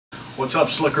What's up,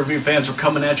 Slick Review fans? We're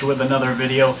coming at you with another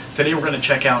video. Today we're going to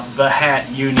check out the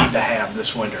hat you need to have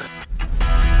this winter.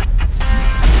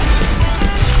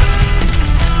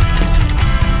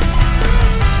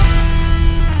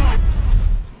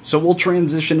 So we'll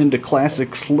transition into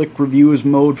classic Slick Reviews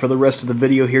mode for the rest of the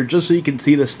video here, just so you can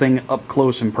see this thing up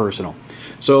close and personal.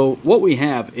 So what we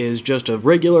have is just a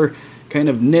regular kind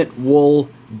of knit wool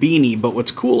beanie, but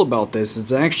what's cool about this is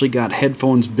it's actually got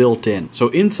headphones built in. So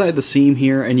inside the seam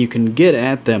here, and you can get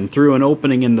at them through an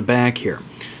opening in the back here.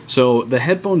 So the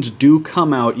headphones do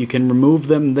come out, you can remove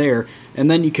them there,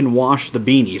 and then you can wash the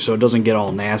beanie so it doesn't get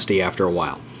all nasty after a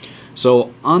while.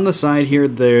 So on the side here,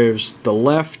 there's the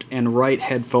left and right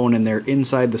headphone, and they're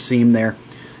inside the seam there,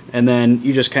 and then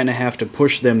you just kind of have to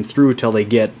push them through till they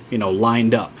get,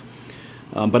 lined up.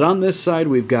 But on this side,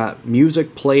 we've got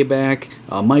music playback,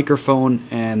 a microphone,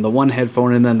 and the one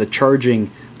headphone, and then the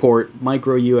charging port,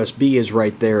 micro USB, is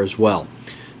right there as well.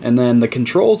 And then the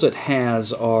controls it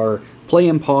has are play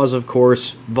and pause, of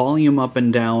course, volume up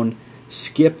and down,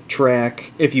 skip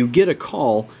track. If you get a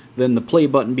call, then the play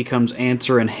button becomes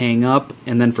answer and hang up,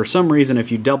 and then for some reason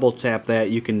if you double tap that,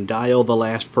 you can dial the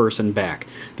last person back.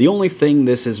 The only thing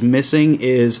this is missing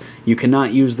is you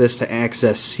cannot use this to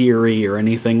access Siri or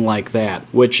anything like that,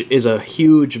 which is a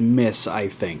huge miss, I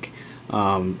think.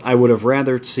 I would have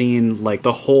rather seen like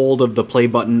the hold of the play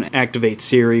button activate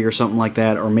Siri or something like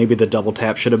that, or maybe the double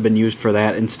tap should have been used for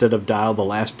that instead of dial the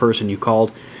last person you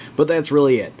called, but that's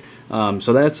really it.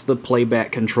 So that's the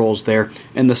playback controls there,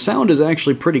 and the sound is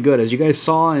actually pretty good. As you guys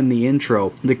saw in the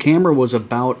intro, the camera was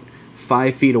about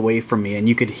 5 feet away from me, and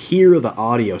you could hear the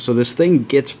audio, so this thing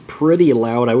gets pretty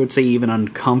loud. I would say even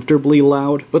uncomfortably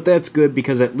loud, but that's good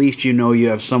because at least you know you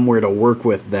have somewhere to work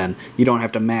with then. You don't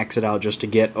have to max it out just to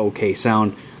get okay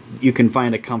sound. You can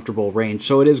find a comfortable range,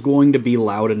 so it is going to be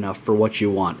loud enough for what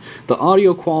you want. The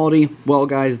audio quality, well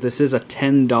guys, this is a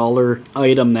 $10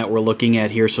 item that we're looking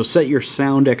at here, so set your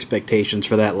sound expectations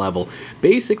for that level.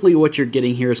 Basically what you're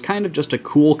getting here is kind of just a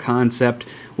cool concept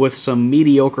with some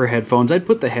mediocre headphones. I'd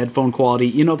put the headphone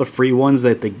quality, the free ones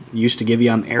that they used to give you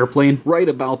on the airplane, right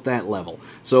about that level.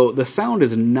 So the sound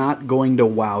is not going to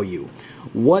wow you.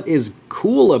 What is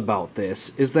cool about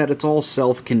this is that it's all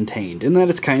self-contained, and that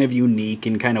it's kind of unique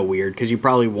and kind of weird because you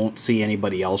probably won't see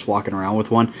anybody else walking around with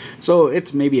one. So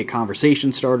it's maybe a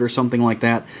conversation starter or something like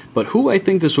that. But who I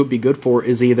think this would be good for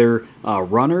is either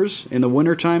runners in the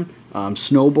wintertime,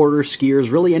 snowboarders,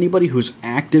 skiers, really anybody who's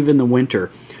active in the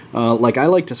winter. Like I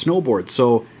like to snowboard,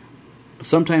 so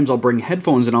sometimes I'll bring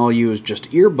headphones and I'll use just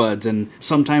earbuds, and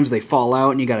sometimes they fall out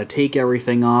and you gotta take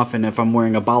everything off, and if I'm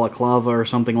wearing a balaclava or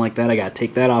something like that, I gotta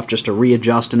take that off just to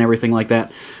readjust and everything like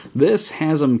that. This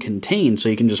has them contained, so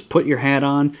you can just put your hat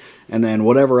on and then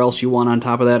whatever else you want on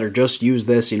top of that, or just use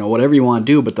this, whatever you want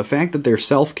to do. But the fact that they're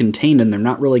self-contained and they're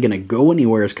not really going to go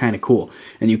anywhere is kind of cool.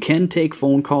 And you can take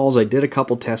phone calls. I did a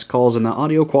couple test calls and the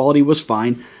audio quality was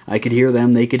fine. I could hear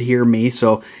them, they could hear me,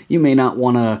 so you may not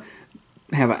want to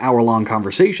have an hour-long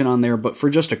conversation on there, but for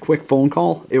just a quick phone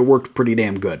call, it worked pretty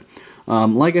damn good.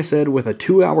 Like I said, with a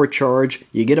 2-hour charge,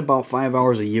 you get about 5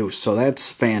 hours of use, so that's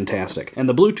fantastic. And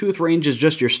the Bluetooth range is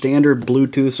just your standard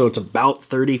Bluetooth, so it's about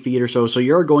 30 feet or so, so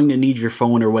you're going to need your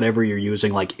phone or whatever you're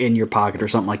using, like in your pocket or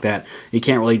something like that. You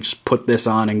can't really just put this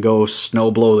on and go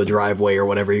snow blow the driveway or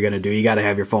whatever you're going to do. You got to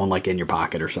have your phone like in your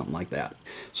pocket or something like that.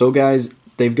 So guys,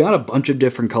 they've got a bunch of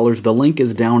different colors. The link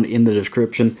is down in the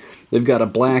description. They've got a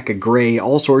black, a gray,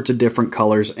 all sorts of different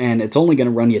colors, and it's only going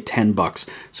to run you $10.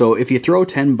 So if you throw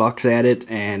 $10 at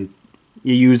it and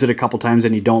you use it a couple times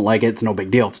and you don't like it, it's no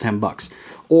big deal. It's $10.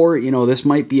 Or, this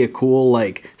might be a cool,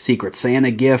 like, Secret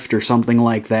Santa gift or something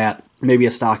like that. Maybe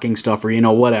a stocking stuffer,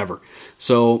 whatever.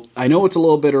 So I know it's a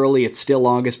little bit early, it's still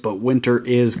August, but winter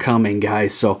is coming,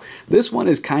 guys. So this one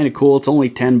is kind of cool. It's only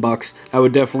 $10. I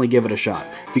would definitely give it a shot.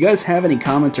 If you guys have any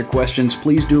comments or questions,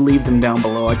 please do leave them down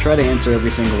below. I try to answer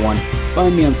every single one.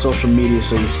 Find me on social media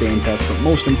so you stay in touch, but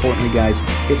most importantly, guys,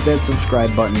 hit that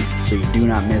subscribe button so you do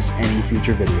not miss any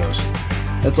future videos.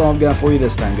 That's all I've got for you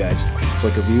this time, guys.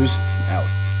 Slick Reviews,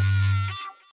 out.